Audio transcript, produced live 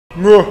Hi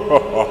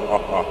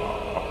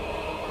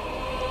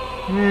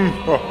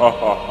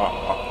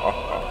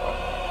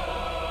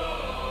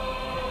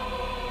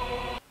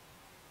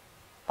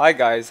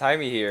guys,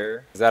 HiMe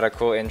here. Is that a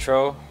cool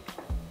intro?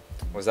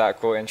 Was that a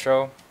cool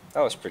intro? That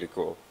was pretty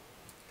cool.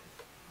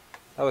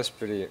 That was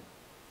pretty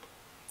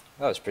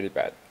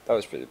bad. That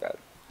was pretty bad.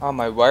 Oh,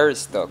 my wire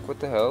is stuck.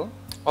 What the hell?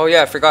 Oh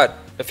yeah, I forgot.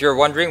 If you're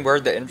wondering where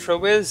the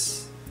intro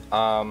is,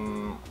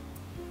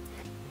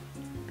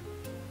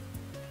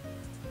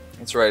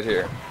 it's right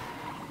here.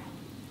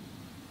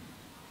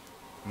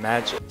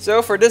 Magic.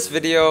 So for this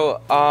video,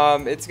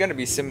 it's gonna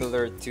be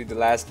similar to the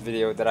last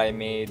video that I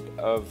made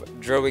of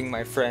drawing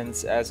my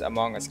friends as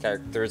Among Us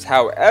characters.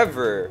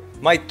 However,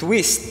 my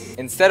twist,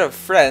 instead of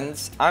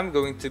friends, I'm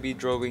going to be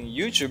drawing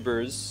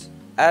YouTubers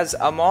as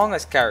Among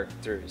Us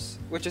characters,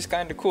 which is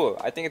kind of cool.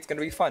 I think it's gonna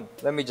be fun.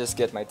 Let me just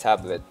get my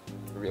tablet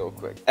real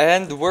quick.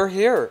 And we're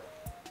here.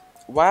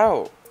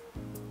 Wow.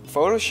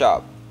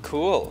 Photoshop.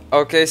 Cool.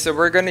 Okay, so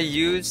we're gonna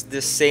use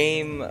the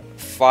same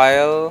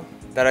file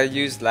that I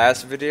used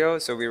last video.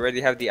 So we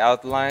already have the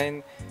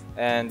outline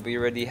and we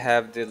already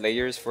have the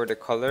layers for the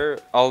color.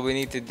 All we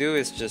need to do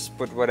is just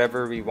put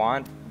whatever we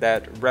want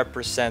that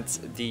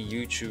represents the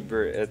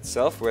YouTuber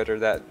itself, whether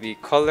that be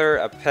color,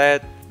 a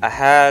pet, a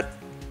hat,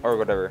 or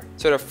whatever.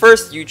 So the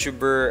first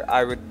YouTuber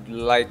I would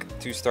like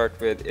to start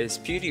with is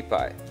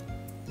PewDiePie.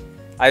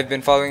 I've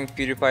been following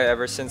PewDiePie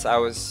ever since I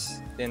was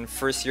in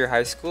first year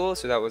high school,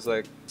 so that was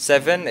like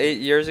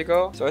 7-8 years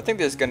ago. So I think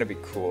this is gonna be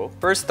cool.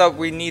 First up,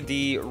 we need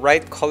the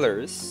right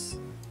colors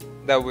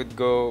that would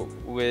go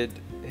with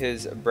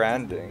his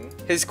branding.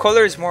 His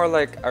color is more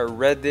like a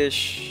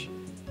reddish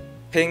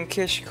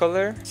pinkish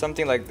color,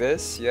 something like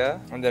this, yeah.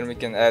 And then we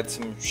can add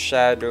some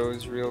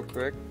shadows real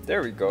quick.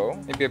 There we go.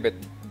 Maybe a bit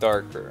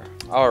darker.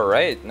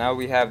 Alright, now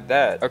we have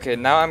that. Okay,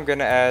 now I'm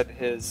gonna add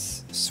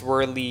his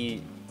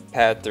swirly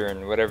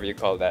pattern, whatever you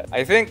call that.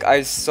 I think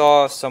I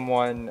saw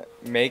someone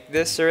make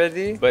this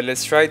already, but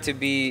let's try to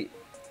be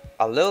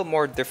a little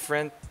more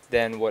different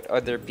than what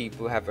other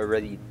people have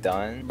already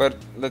done. But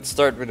let's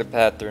start with the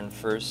pattern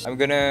first. I'm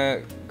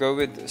gonna go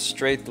with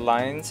straight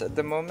lines at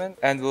the moment,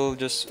 and we'll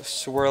just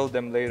swirl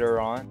them later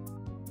on.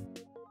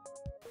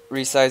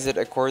 Resize it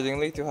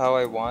accordingly to how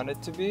I want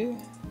it to be.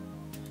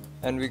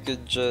 And we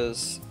could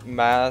just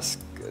mask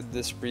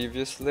this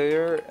previous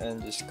layer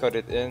and just cut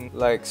it in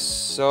like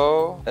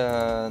so.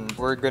 And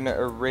we're gonna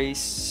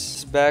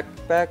erase back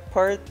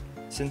part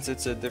since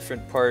it's a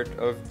different part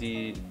of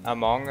the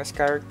Among Us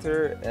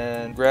character,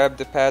 and grab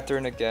the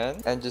pattern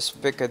again and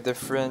just pick a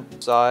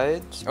different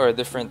side or a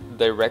different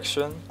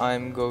direction.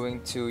 I'm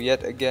going to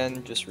yet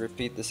again just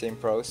repeat the same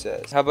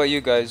process. How about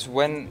you guys?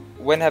 When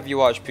have you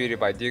watched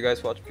PewDiePie? Do you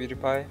guys watch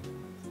PewDiePie?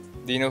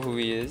 Do you know who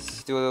he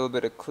is? Do a little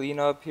bit of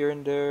cleanup here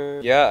and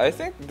there. Yeah, I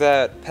think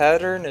that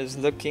pattern is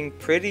looking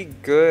pretty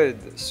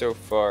good so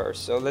far.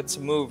 So let's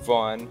move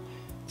on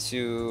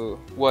to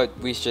what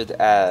we should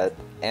add.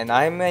 And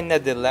I'm in a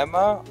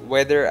dilemma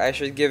whether I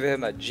should give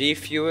him a G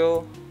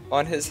Fuel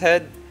on his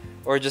head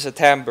or just a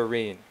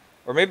tambourine.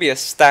 Or maybe a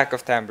stack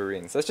of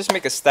tambourines. Let's just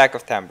make a stack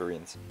of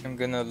tambourines. I'm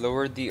gonna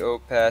lower the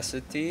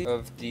opacity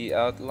of the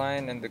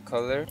outline and the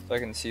color so I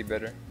can see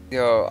better.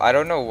 Yo, I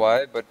don't know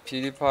why, but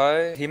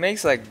PewDiePie, he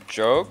makes like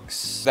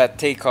jokes that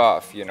take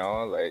off, you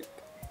know, like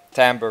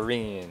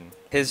tambourine.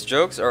 His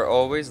jokes are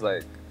always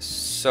like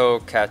so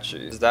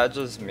catchy. Is that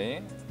just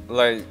me?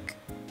 Like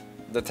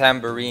the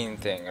tambourine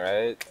thing,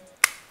 right?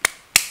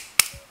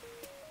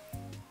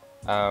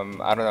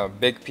 I don't know,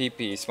 big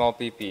PP, small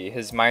PP,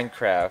 his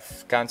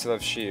Minecraft, Council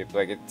of Sheep,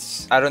 like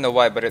it's, I don't know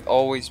why, but it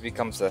always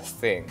becomes a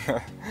thing.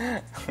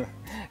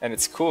 And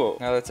it's cool.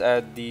 Now let's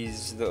add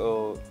these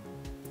little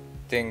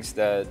things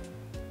that,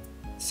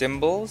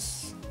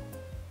 symbols?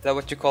 Is that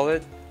what you call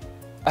it?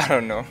 I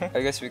don't know.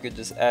 I guess we could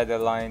just add a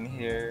line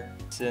here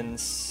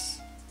since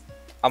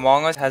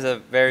Among Us has a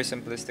very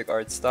simplistic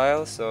art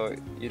style, so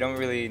you don't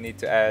really need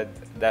to add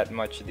that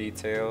much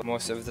detail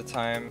most of the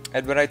time.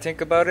 And when I think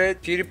about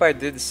it, PewDiePie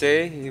did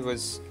say he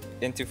was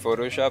into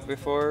Photoshop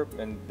before,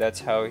 and that's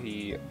how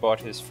he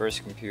bought his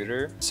first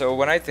computer. So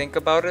when I think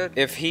about it,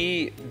 if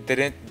he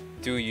didn't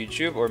do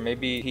YouTube, or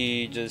maybe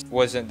he just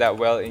wasn't that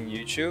well in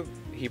YouTube,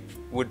 he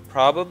would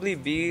probably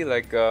be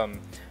like a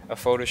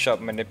Photoshop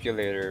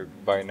manipulator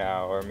by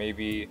now, or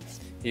maybe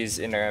he's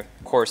in a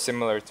course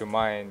similar to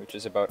mine, which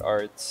is about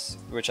arts,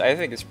 which I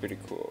think is pretty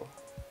cool.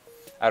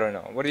 I don't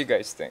know. What do you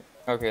guys think?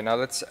 Okay, now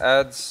let's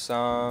add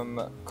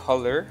some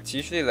color. It's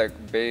usually like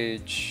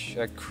beige,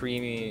 like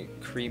creamy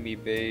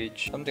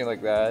beige, something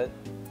like that.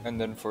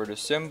 And then for the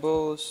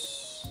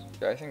symbols,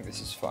 I think this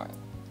is fine.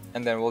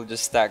 And then we'll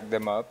just stack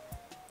them up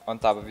on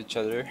top of each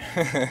other.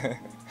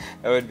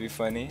 That would be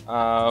funny.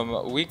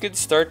 We could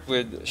start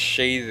with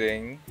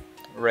shading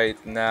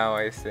right now,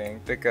 I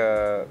think. Pick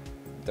a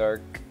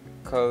dark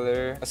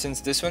color.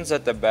 Since this one's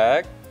at the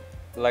back,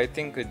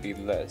 lighting could be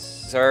less.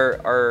 So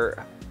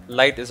our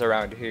light is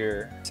around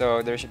here.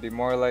 So there should be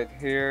more light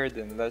here,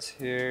 then less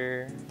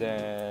here,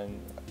 then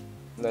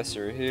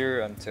lesser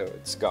here until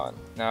it's gone.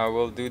 Now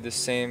we'll do the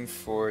same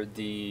for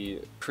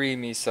the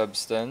creamy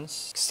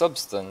substance.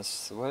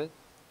 Substance? What?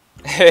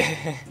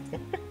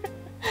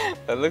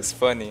 That looks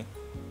funny.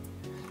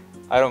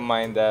 I don't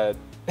mind that.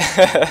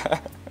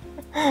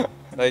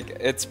 Like,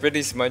 it's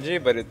pretty smudgy,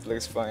 but it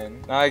looks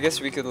fine. Now I guess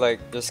we could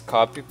like just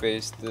copy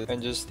paste it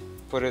and just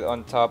put it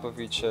on top of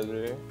each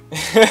other.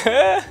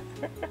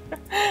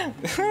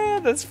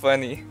 That's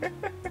funny.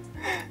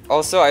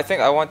 Also, I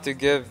think I want to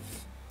give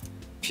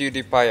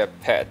PewDiePie a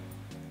pet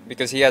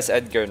because he has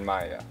Edgar and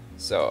Maya.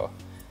 So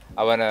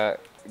I wanna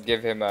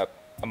give him a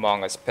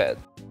Among Us pet.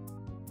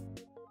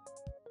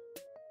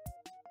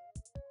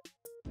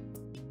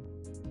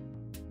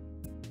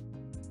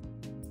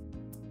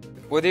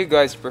 What do you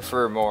guys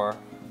prefer more?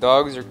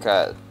 Dogs or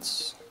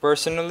cats?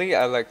 Personally,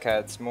 I like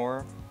cats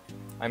more.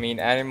 I mean,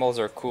 animals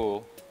are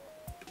cool.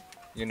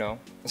 You know?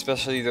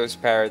 Especially those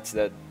parrots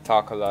that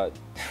talk a lot.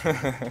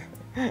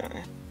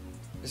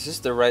 Is this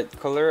the right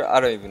color? I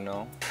don't even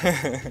know.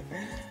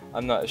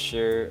 I'm not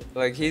sure.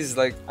 Like, he's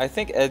like, I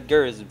think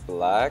Edgar is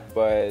black,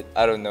 but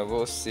I don't know,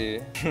 we'll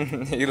see.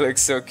 He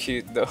looks so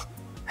cute though.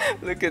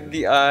 Look at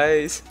the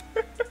eyes.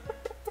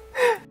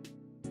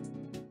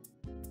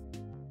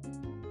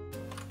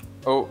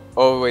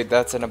 Oh wait,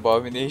 that's an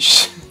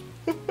abomination.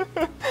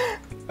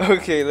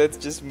 Okay, let's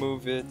just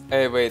move it.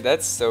 Hey, wait,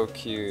 that's so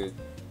cute.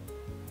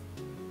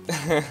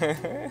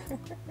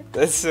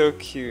 That's so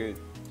cute.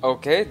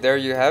 Okay, there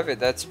you have it.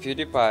 That's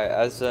PewDiePie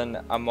as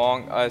an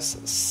Among Us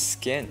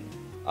skin.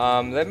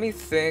 Let me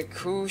think,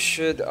 who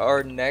should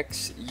our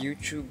next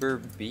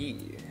YouTuber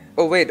be?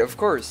 Oh wait, of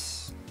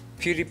course,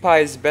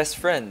 PewDiePie's best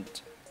friend.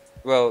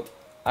 Well,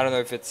 I don't know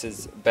if it's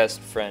his best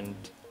friend,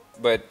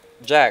 but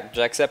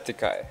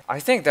Jacksepticeye. I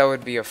think that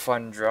would be a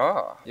fun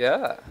draw.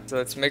 Yeah. So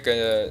let's make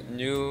a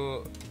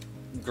new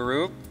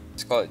group.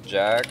 Let's call it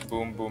Jack.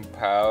 Boom boom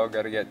pow.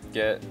 Gotta get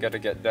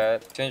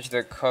that. Change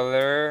the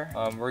color.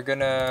 We're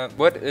gonna.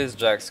 What is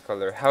Jack's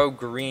color? How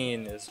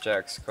green is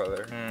Jack's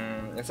color?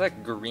 It's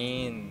like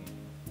green.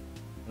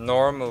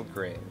 Normal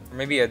green. Or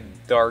maybe a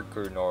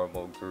darker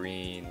normal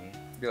green.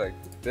 Be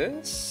like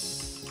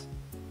this.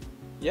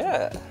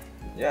 Yeah.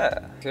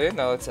 Yeah. Okay.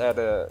 Now let's add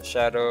a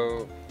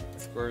shadow.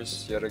 Of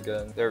course, yet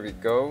again. There we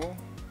go.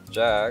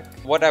 Jack.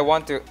 What I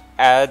want to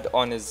add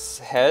on his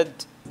head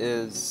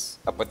is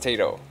a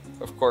potato.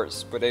 Of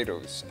course,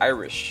 potatoes.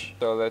 Irish.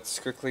 So let's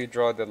quickly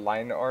draw the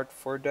line art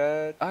for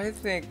that. I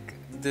think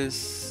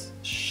this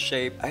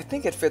shape, I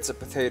think it fits a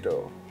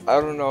potato. I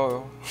don't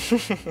know.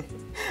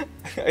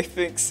 I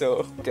think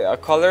so. Okay, a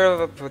color of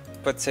a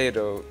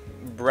potato.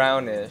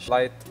 Brownish.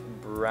 Light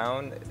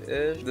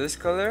brownish. This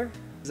color?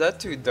 Is that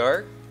too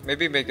dark?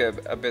 Maybe make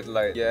it a bit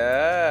light.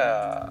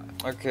 Yeah.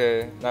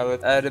 Okay, now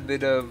let's add a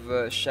bit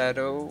of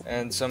shadow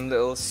and some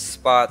little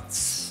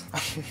spots.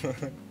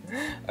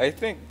 I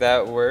think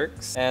that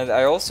works. And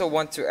I also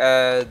want to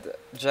add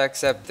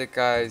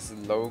Jacksepticeye's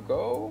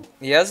logo.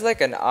 He has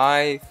like an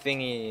eye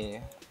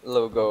thingy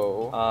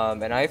logo.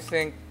 And I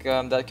think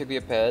that could be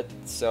a pet.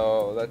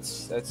 So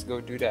let's go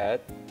do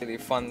that. Really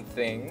fun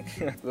thing.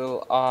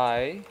 Little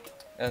eye.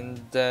 And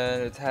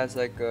then it has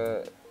like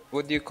a,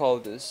 what do you call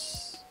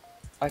this?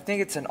 I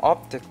think it's an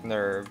optic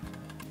nerve.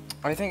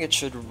 I think it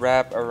should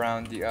wrap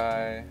around the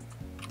eye.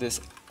 This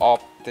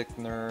optic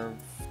nerve.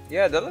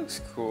 Yeah, that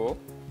looks cool.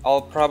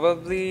 I'll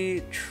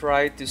probably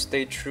try to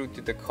stay true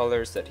to the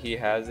colors that he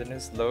has in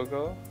his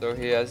logo. So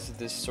he has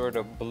this sort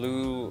of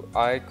blue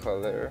eye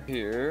color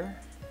here.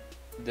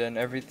 Then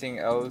everything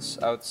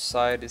else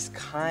outside is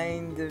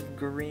kind of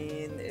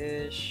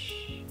greenish.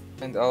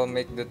 And I'll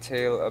make the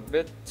tail a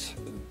bit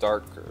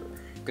darker.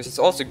 Because it's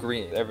also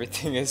green.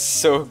 Everything is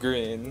so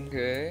green.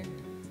 Okay.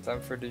 Time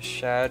for the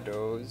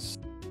shadows.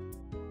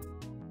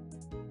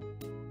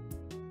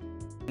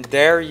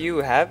 There you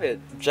have it.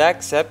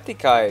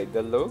 Jacksepticeye,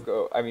 the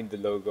logo. I mean the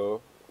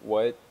logo.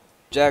 What?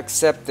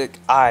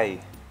 Jacksepticeye.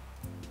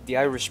 The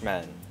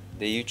Irishman.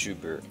 The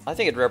YouTuber. I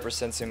think it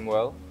represents him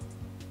well.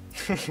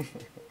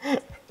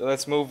 So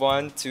let's move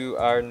on to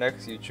our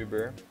next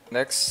YouTuber.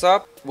 Next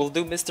up, we'll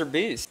do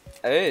MrBeast.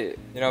 Hey,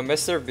 you know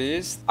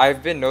MrBeast,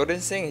 I've been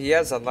noticing he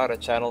has a lot of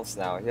channels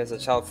now. He has a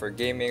channel for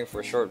gaming,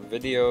 for short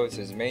videos,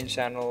 his main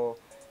channel.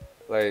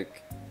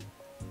 Like,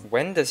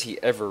 when does he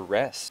ever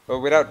rest? But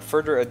without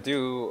further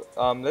ado,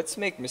 let's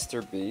make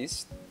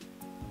MrBeast.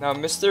 Now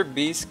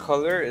MrBeast's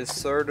color is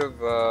sort of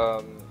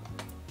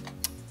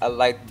a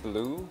light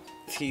blue,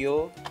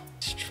 teal.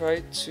 Let's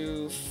try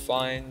to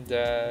find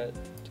that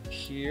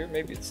here.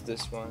 Maybe it's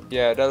this one.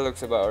 Yeah, that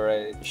looks about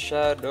right.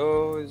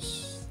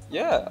 Shadows.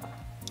 Yeah.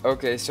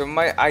 Okay, so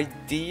my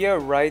idea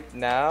right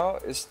now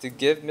is to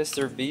give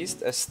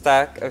MrBeast a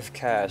stack of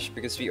cash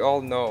because we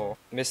all know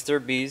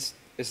MrBeast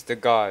is the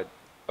god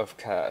of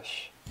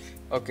cash.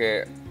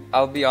 Okay,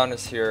 I'll be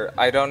honest here.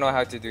 I don't know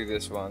how to do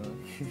this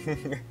one.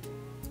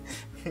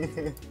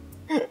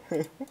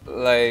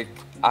 Like,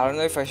 I don't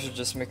know if I should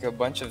just make a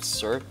bunch of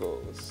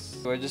circles.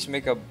 Do I just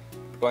make a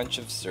bunch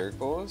of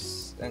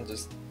circles and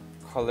just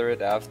color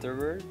it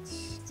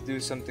afterwards? Let's do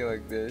something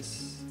like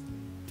this.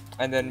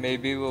 And then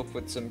maybe we'll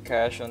put some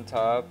cash on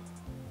top.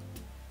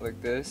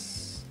 like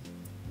this.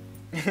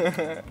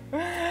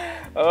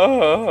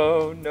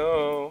 Oh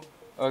no.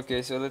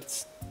 Okay, so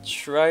let's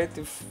try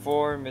to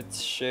form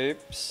its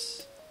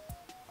shapes,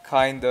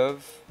 kind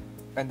of,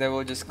 and then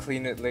we'll just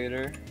clean it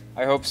later.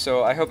 I hope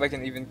so. I hope I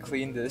can even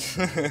clean this.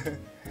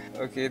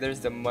 Okay, there's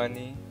the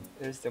money.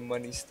 There's the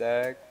money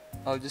stack.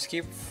 I'll just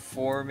keep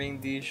forming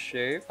these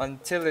shapes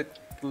until it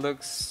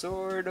looks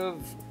sort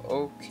of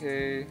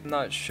okay. I'm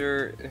not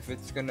sure if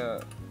it's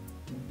gonna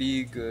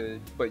be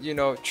good, but you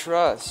know,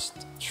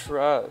 trust.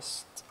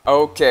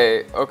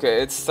 Okay,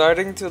 it's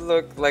starting to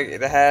look like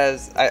it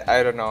has,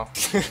 I don't know.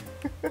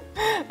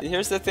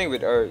 Here's the thing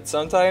with art.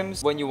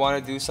 Sometimes when you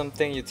want to do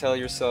something, you tell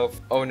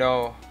yourself, oh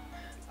no,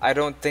 I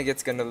don't think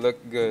it's gonna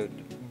look good,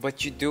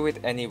 but you do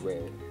it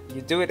anyway.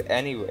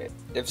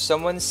 If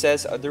someone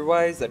says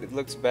otherwise, that it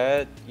looks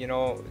bad, you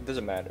know, it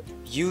doesn't matter.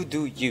 You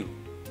do you.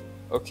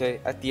 Okay,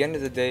 at the end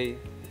of the day,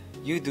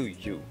 you do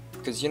you.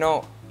 Because you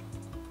know,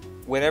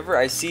 whenever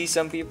I see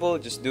some people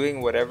just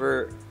doing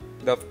whatever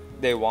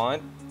they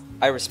want,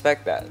 I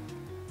respect that.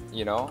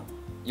 You know,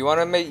 you want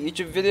to make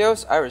YouTube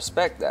videos, I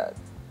respect that.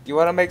 You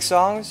want to make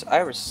songs, I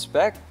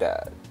respect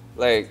that.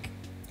 Like,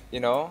 you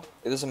know,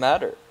 it doesn't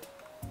matter.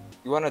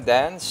 You want to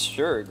dance?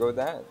 Sure, go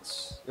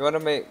dance. You want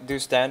to do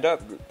stand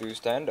up? Do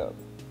stand up.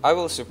 I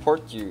will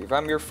support you. If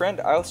I'm your friend,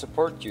 I'll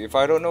support you. If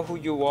I don't know who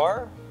you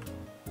are,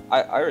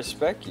 I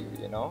respect you,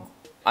 you know?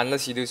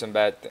 Unless you do some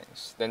bad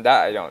things. Then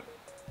that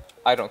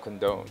I don't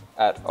condone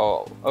at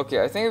all.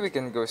 Okay, I think we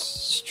can go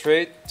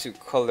straight to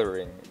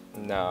coloring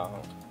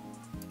now.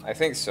 I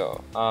think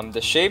so.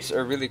 The shapes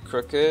are really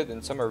crooked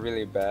and some are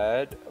really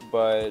bad,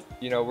 but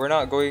you know, we're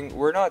not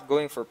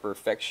going for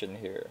perfection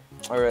here.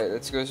 All right,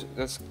 let's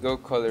go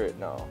color it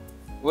now.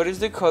 What is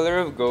the color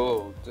of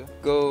gold?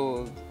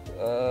 Gold.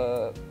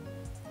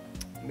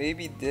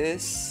 Maybe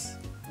this.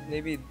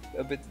 Maybe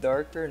a bit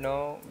darker.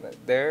 No,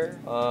 there.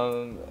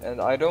 And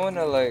I don't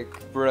wanna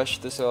like brush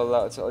this all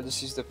out, so I'll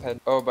just use the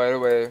pen. Oh, by the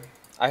way,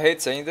 I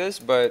hate saying this,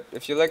 but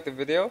if you like the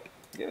video,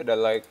 give it a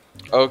like.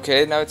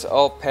 Okay, now it's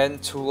all pen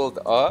tooled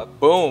up.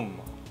 Boom.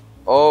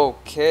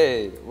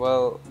 Okay,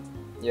 well,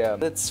 yeah.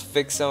 Let's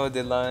fix some of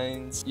the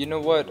lines. You know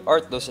what?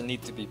 Art doesn't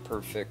need to be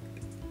perfect.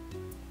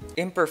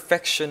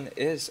 Imperfection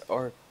is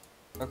art.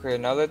 Okay,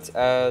 now let's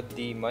add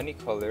the money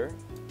color.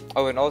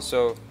 Oh, and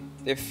also,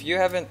 if you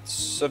haven't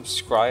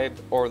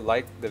subscribed or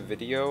liked the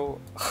video,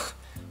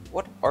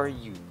 what are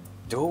you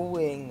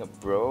doing,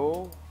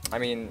 bro? I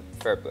mean,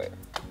 fair play.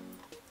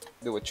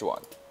 Do what you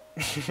want.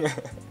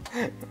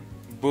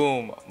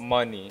 Boom,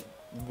 money.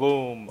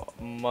 Boom,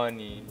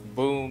 money.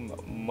 Boom,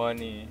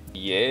 money.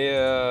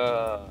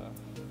 Yeah.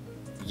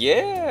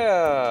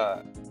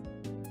 Yeah.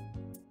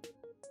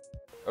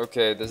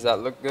 Okay, does that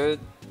look good?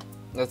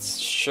 Let's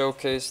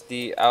showcase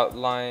the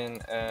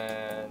outline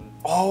and...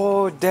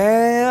 Oh,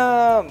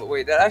 damn!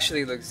 Wait, that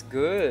actually looks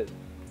good.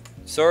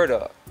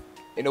 Sorta.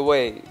 In a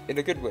way. In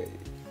a good way.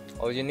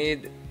 All you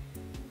need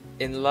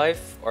in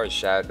life are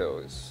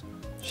shadows.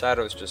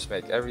 Shadows just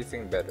make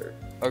everything better.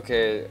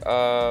 Okay,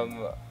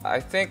 I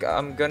think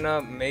I'm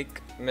gonna make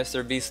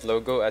MrBeast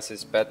logo as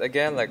his pet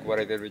again, like what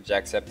I did with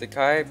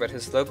Jacksepticeye, but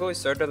his logo is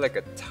sort of like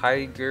a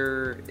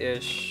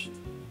tiger-ish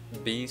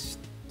beast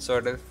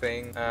sort of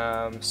thing.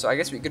 So I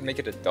guess we could make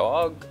it a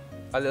dog,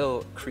 a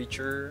little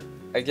creature.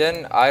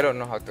 Again, I don't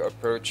know how to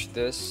approach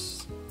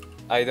this.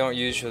 I don't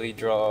usually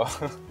draw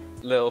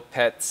little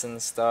pets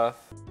and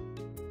stuff.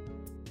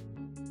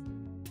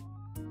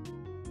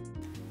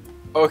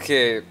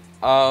 Okay,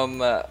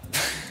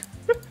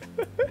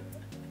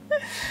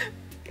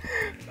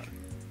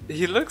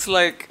 he looks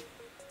like,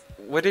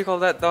 what do you call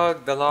that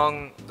dog? The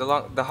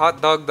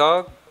hot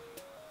dog?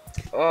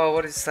 Oh,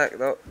 what is that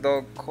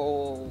dog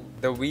called?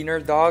 The wiener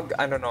dog?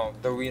 I don't know,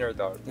 the wiener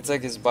dog. It's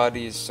like his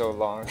body is so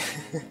long.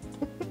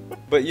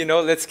 But you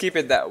know, let's keep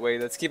it that way.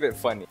 Let's keep it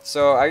funny.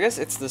 So I guess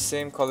it's the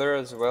same color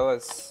as well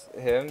as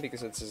him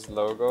because it's his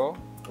logo.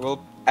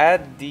 We'll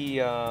add the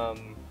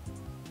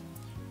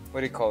what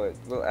do you call it?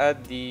 We'll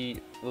add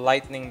the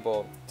lightning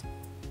bolt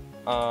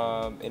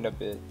in a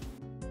bit.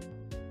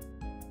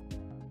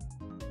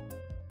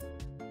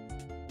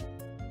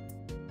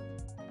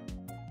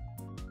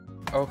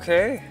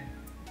 Okay.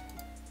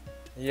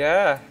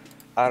 Yeah.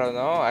 I don't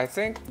know. I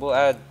think we'll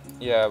add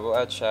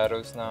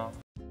shadows now.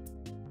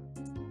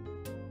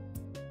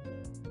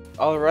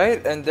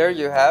 Alright, and there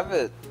you have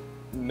it.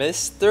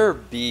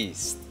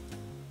 MrBeast.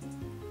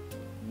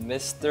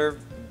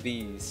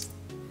 MrBeast.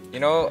 You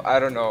know, I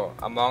don't know.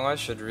 Among Us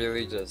should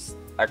really just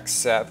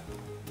accept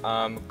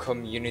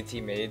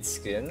community made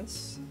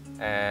skins.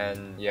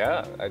 And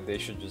yeah, they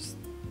should just,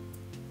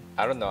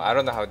 I don't know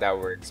how that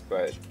works,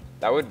 but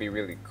that would be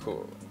really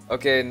cool.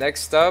 Okay,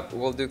 next up,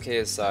 we'll do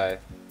KSI.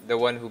 The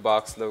one who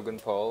boxed Logan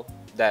Paul.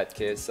 That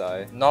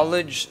KSI.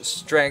 Knowledge,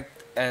 strength,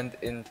 and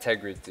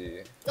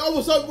integrity. Yo,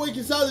 what's up,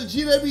 Wicked Side of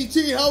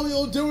GWT? How we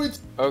all doing?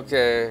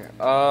 Okay,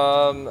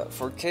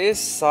 for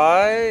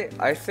KSI,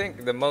 I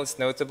think the most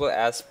notable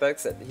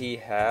aspects that he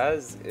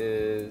has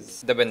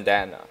is the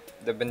bandana.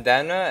 The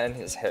bandana and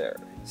his hair.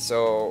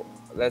 So,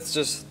 let's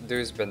just do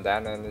his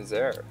bandana in his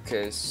hair.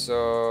 Okay,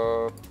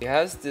 so he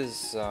has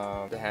this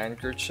the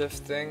handkerchief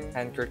thing,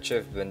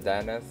 handkerchief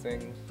bandana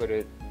thing. Put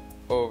it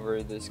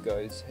over this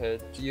guy's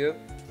head. Yep.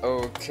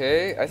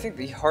 Okay, I think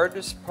the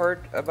hardest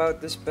part about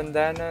this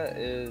bandana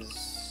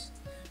is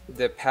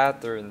the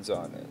patterns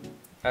on it.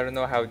 I don't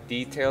know how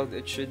detailed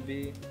it should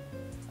be.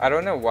 I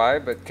don't know why,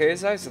 but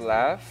KSI's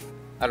laugh,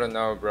 I don't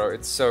know, bro,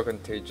 it's so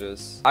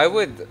contagious. I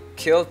would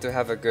kill to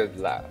have a good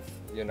laugh,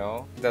 you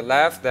know? The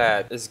laugh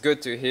that is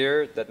good to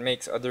hear, that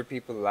makes other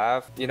people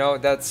laugh, you know,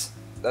 that's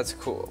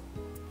cool.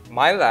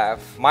 My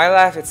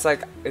laugh, it's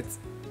like,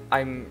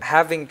 I'm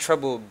having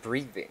trouble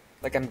breathing.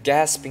 Like I'm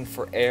gasping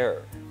for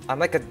air. I'm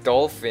like a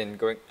dolphin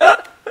going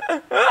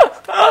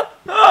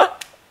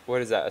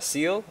What is that? A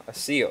seal? A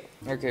seal.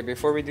 Okay,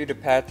 before we do the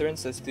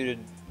patterns, let's do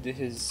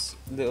his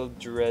little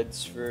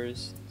dreads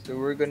first. So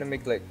we're gonna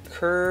make like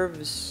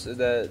curves so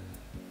that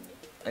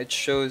it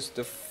shows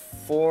the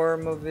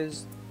form of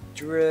his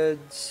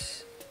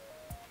dreads.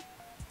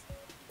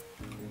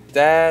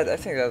 I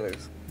think that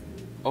looks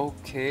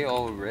okay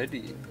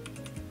already.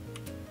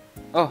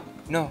 Oh,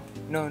 no.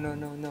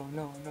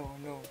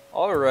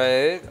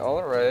 Alright.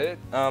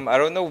 I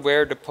don't know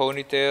where the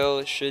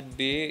ponytail should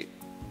be.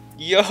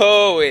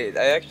 Yo, wait,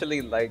 I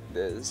actually like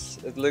this.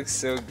 It looks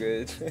so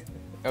good.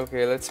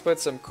 Okay, let's put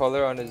some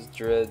color on his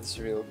dreads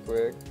real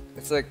quick.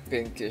 It's like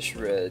pinkish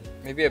red.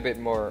 Maybe a bit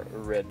more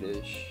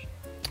reddish.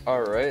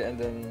 Alright, and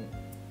then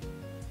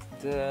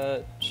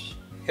that.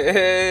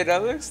 Hey,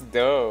 that looks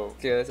dope.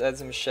 Okay, let's add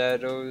some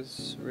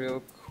shadows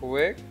real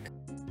quick.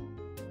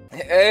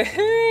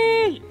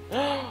 Hey!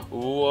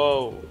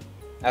 Whoa!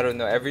 I don't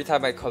know, every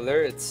time I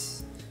color,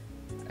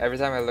 every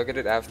time I look at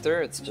it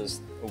after, it's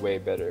just way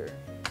better.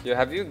 Yo,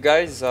 have you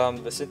guys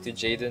listened to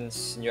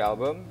Jaden's new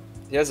album?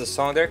 He has a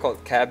song there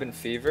called Cabin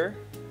Fever.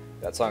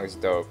 That song is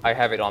dope. I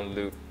have it on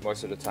loop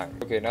most of the time.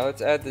 Okay, now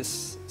let's add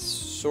this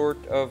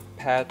sort of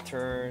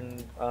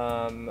pattern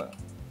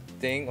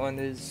thing on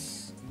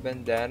his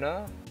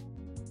bandana.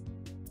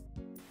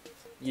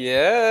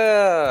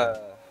 Yeah!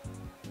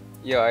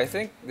 Yo, I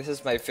think this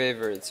is my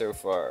favorite so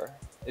far.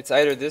 It's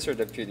either this or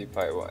the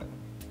PewDiePie one.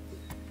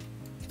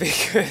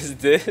 Because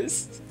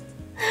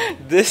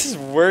this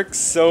works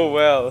so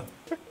well.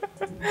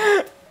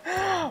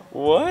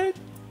 What?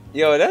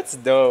 Yo, that's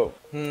dope.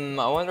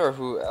 I wonder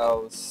who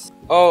else.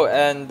 Oh,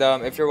 and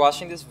if you're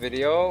watching this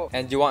video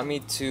and you want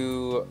me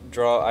to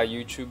draw a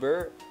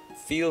YouTuber,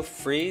 feel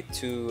free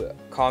to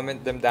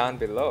comment them down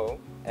below.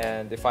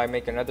 And if I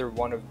make another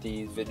one of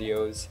these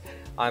videos,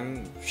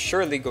 I'm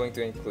surely going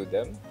to include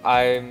them.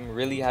 I'm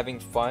really having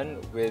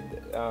fun with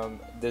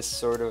this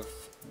sort of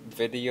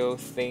video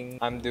thing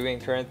I'm doing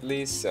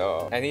currently,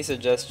 so any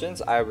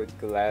suggestions, I would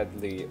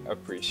gladly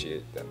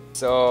appreciate them.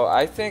 So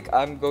I think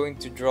I'm going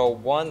to draw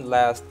one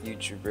last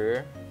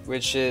YouTuber,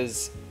 which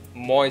is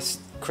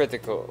Moist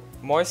Critical.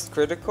 Moist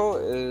Critical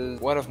is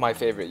one of my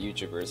favorite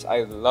YouTubers.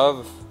 I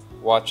love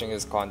watching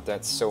his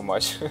content so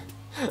much.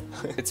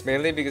 It's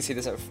mainly because he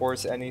doesn't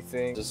force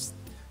anything, just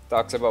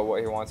talks about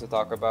what he wants to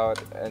talk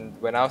about. And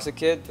when I was a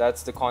kid,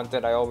 that's the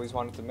content I always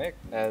wanted to make.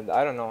 And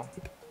I don't know,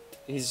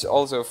 he's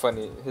also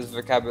funny. His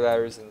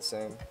vocabulary is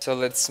insane. So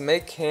let's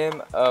make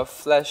him a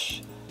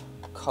flesh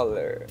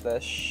color.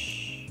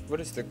 Flesh. What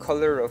is the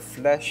color of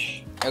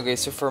flesh? Okay,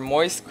 so for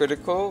Moist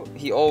Critical,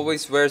 he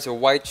always wears a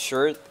white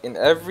shirt in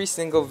every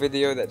single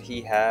video that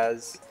he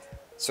has.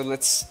 So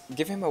let's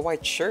give him a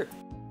white shirt.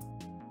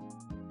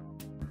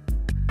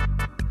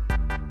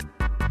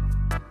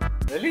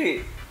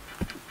 Dali!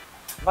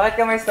 Bakit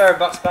ka may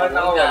Starbucks? Bakit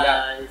ako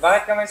wala?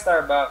 Bakit ka may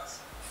Starbucks?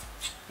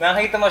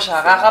 Nakita mo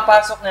siya,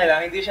 kakapasok niya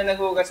lang, hindi siya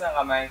naghugas ng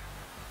kamay.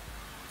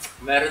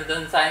 Meron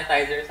doon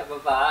sanitizer sa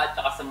baba at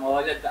saka sa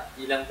mall,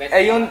 ilang beses.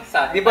 Eh yung,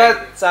 di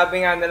ba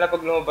sabi nga nila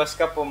pag lumabas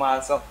ka,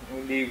 pumasok,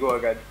 ligo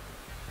agad?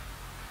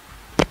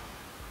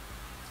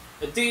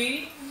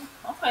 Di,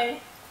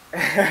 okay.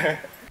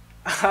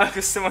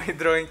 Gusto mo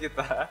i-drawing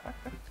kita?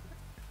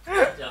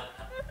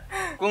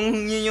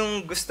 Kung yun yung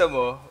gusto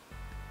mo,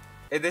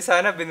 edi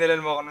sana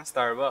binilan mo ako ng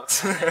Starbucks.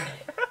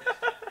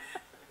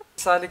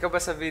 Sali ka ba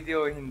sa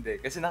video o hindi?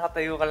 Kasi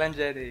nakatayo ka lang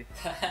dyan eh.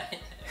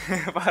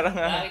 Parang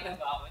Nakita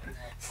ba ako?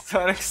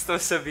 parang gusto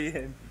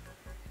sabihin.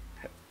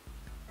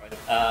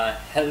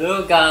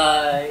 Hello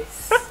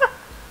guys!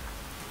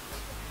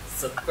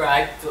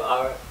 Subscribe to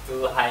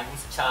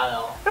HiMe's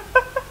channel.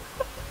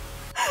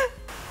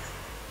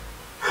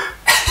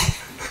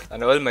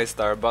 Sana all may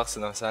Starbucks,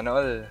 no? Sana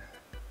all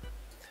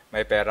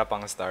may pera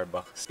pang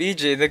Starbucks.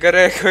 PJ,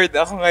 nag-record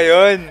ako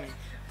ngayon!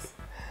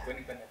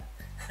 Kunin ko na.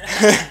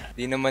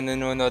 Di naman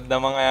nanonood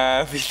ng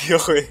mga video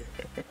ko eh.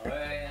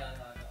 Oy,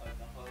 nanonood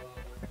ako.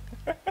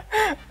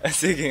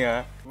 Sige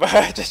nga.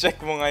 Baka check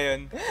mo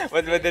ngayon.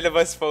 Ba't ba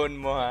nilabas phone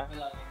mo ha?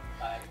 Wala akong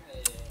time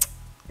eh.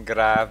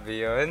 Grabe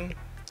yun.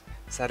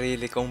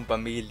 Sarili kong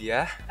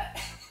pamilya.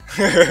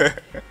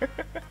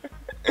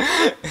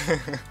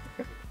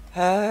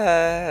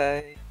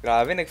 Hi!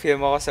 Grabe,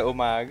 nag-film ako sa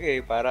umaga eh.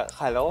 Para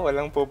akala ko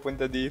walang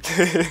pupunta dito.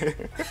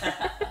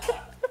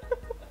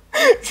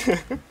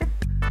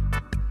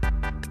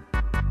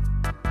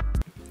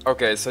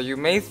 Okay, so you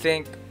may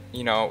think,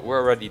 you know, we're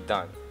already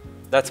done.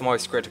 That's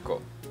Moist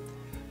critical.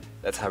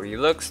 That's how he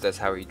looks, that's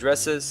how he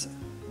dresses,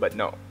 but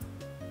no.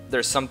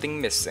 There's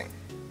something missing.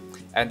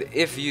 And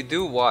if you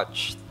do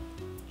watch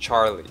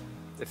Charlie,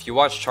 if you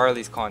watch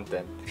Charlie's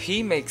content,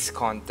 he makes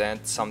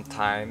content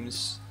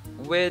sometimes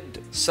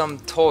with some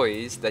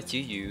toys that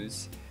you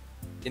use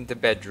in the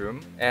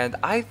bedroom, and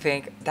I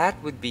think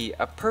that would be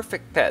a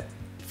perfect pet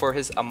for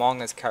his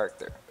Among Us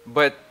character.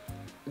 But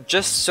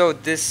just so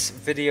this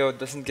video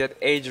doesn't get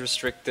age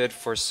restricted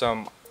for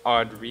some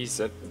odd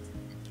reason,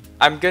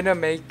 I'm gonna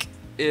make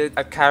it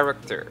a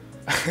character.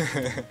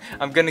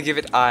 I'm gonna give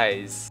it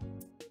eyes.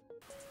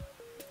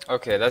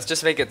 Okay, let's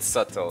just make it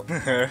subtle.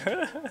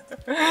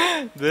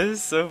 This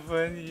is so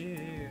funny.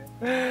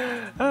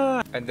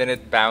 And then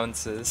it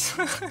bounces.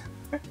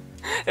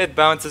 It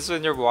bounces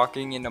when you're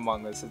walking in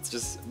Among Us. It's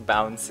just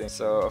bouncing.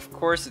 So of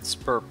course it's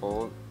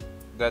purple.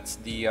 That's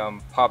the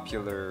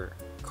popular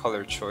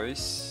color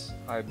choice,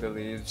 I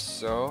believe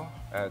so.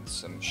 Add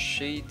some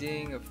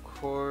shading, of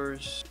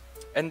course.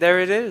 And there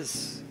it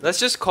is. Let's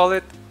just call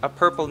it a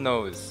purple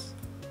nose.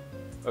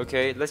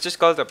 Okay, let's just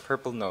call it a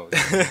purple nose.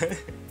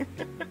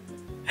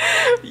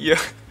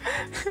 Yeah.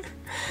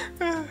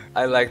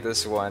 I like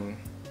this one.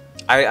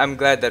 I'm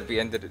glad that we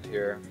ended it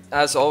here.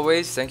 As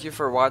always, thank you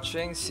for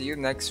watching. See you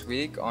next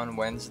week on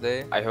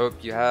Wednesday. I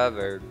hope you have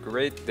a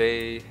great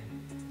day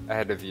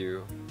ahead of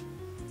you,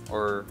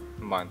 or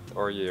month,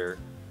 or year.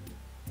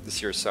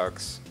 This year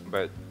sucks,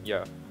 but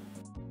yeah.